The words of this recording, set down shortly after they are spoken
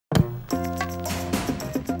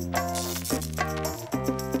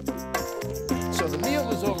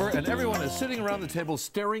And everyone is sitting around the table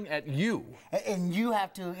staring at you. And you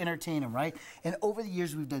have to entertain them, right? And over the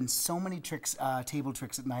years, we've done so many tricks, table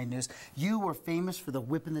tricks at 9 News. You were famous for the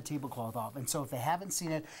whipping the tablecloth off. And so if they haven't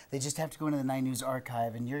seen it, they just have to go into the 9 News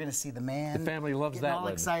archive, and you're going to see the man. The family loves getting that all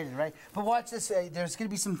one. excited, right? But watch this. There's going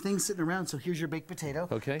to be some things sitting around. So here's your baked potato.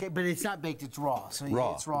 Okay. But it's not baked. It's raw. So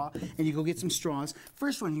raw. It's raw. And you go get some straws.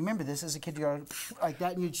 First one, you remember this as a kid, you go like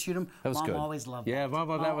that, and you'd shoot them. That was Mom good. always loved yeah, that. Mom,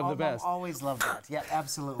 that was the best. Mom always loved that. Yeah,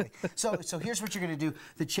 absolutely. So here's what you're going to do.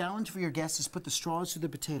 The challenge for your guests is put the straws through the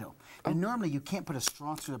potato. And normally you can't put a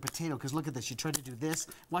straw through the potato because look at this. You try to do this.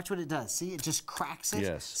 Watch what it does. See, it just cracks it.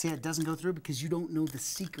 Yes. See how it doesn't go through because you don't know the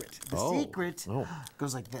secret. The secret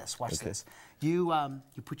goes like this. Watch this. You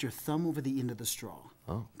put your thumb over the end of the straw.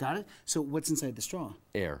 Oh. Got it? So what's inside the straw?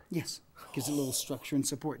 Air. Yes. Gives it a little structure and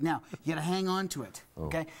support. Now, you got to hang on to it,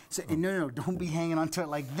 okay? So, and no, don't be hanging on to it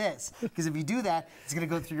like this, because if you do that, it's going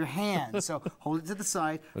to go through your hand. So hold it to the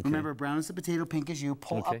side. Okay. Remember, brown is the potato, pink is you.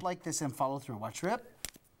 Pull up like this and follow through. Watch, rip.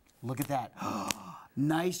 Look at that.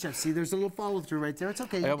 Nice job. See, there's a little follow through right there. It's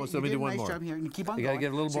okay. Let me do one more. Nice more. job here. And you keep on going. You got to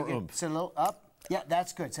get a little more oomph. So a little up. Yeah,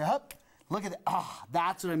 that's good. So up. Look at that. Oh,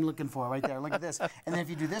 that's what I'm looking for right there. Look at this. And then if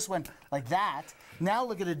you do this one like that, now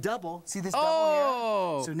look at a double. See this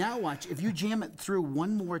double here? So now watch. If you jam it through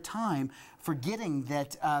one more time, forgetting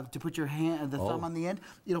that to put your hand, the thumb on the end,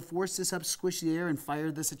 it'll force this up, squish the air, and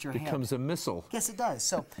fire this at your hand. Becomes a missile. Yes, it does.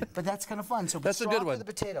 So, but that's kind of fun. So that's a good one. Straw through the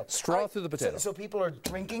potato. Straw through the potato. So people are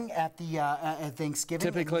drinking at the at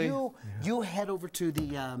Thanksgiving. Typically, and you head over to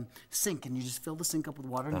the sink and you just fill the sink up with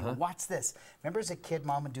water and you go, watch this. Remember as a kid,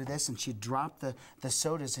 Mom would do this and she'd drop the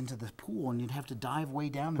sodas into the pool and you'd have to dive way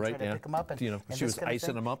down and try to pick them up. And, and she was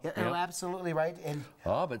icing them up. Yeah, oh, absolutely right. And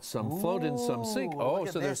but some float in, some sink. Oh,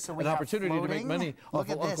 so there's an opportunity to make money off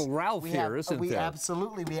of Uncle Ralph here, isn't there?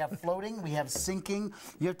 Absolutely. We have floating, we have sinking.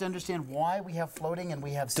 You have to understand why we have floating and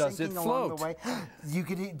we have sinking along the way. You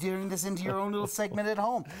could turn this into your own little segment at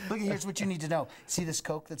home. Look, here's what you need to know. See this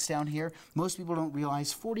Coke that's down here? Most people don't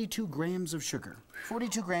realize 42 grams of sugar.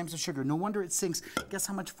 42 grams of sugar. No wonder it sinks. Guess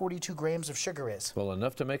how much 42 grams of sugar is? Well,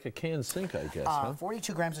 enough to make a can sink, I guess,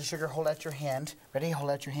 42 grams of sugar. Hold out your hand. Ready?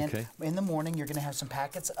 Hold out your hand. Okay. In the morning, you're going to have some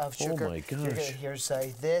packets of sugar. Oh, my gosh. Here's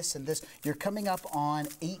this and this. You're coming up on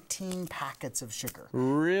 18 packets of sugar.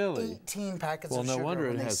 Really? 18 packets of sugar. Well, no wonder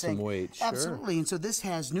it has some weight. Sure. Absolutely. And so this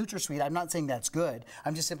has NutraSweet. I'm not saying that's good.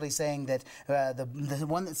 I'm just simply saying that the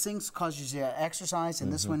one that sinks causes you to exercise,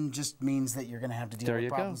 and this one just means that you're going to have to deal with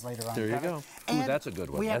problems later on. There you go. Ooh, that's a good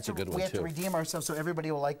one. That's a good one, too. We have to redeem ourselves so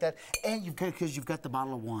everybody will like that. And because you've got the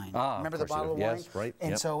bottle of wine. Remember the bottle of wine? Yes, right.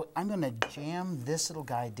 And so I'm going to jam this little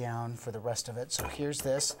guy down for the rest of it. So here's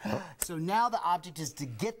this. So now the object is to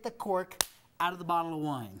get the cork out of the bottle of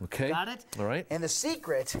wine. Okay. Got it? All right. And the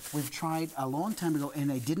secret, we've tried a long time ago,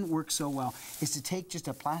 and it didn't work so well, is to take just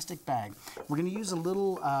a plastic bag. We're going to use a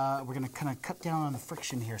little, we're going to kind of cut down on the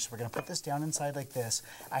friction here. So we're going to put this down inside like this.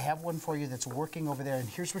 I have one for you that's working over there, and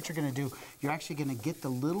here's what you're going to do. You're actually going to get the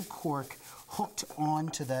little cork hooked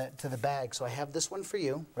onto the bag. So I have this one for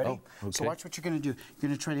you. Ready? Oh, okay. So watch what you're going to do. You're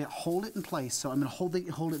going to try to hold it in place. So I'm going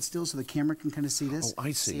to hold it still so the camera can kind of see this. Oh,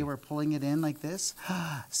 I see. See, we're pulling it in like this.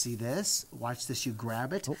 See this? Watch this. You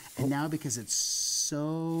grab it. And now because it's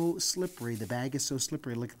so slippery, the bag is so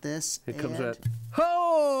slippery. Look at this. It comes out.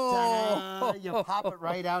 Oh! You pop it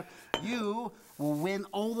right out. You will win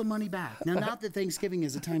all the money back. Now, not that Thanksgiving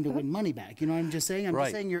is a time to win money back. You know what I'm just saying? I'm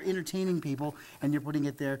just saying you're entertaining people and you're putting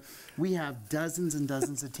it there. We have dozens and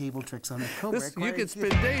dozens of table tricks on the Cobra. You could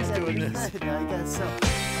spend days doing this. I guess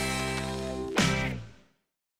so.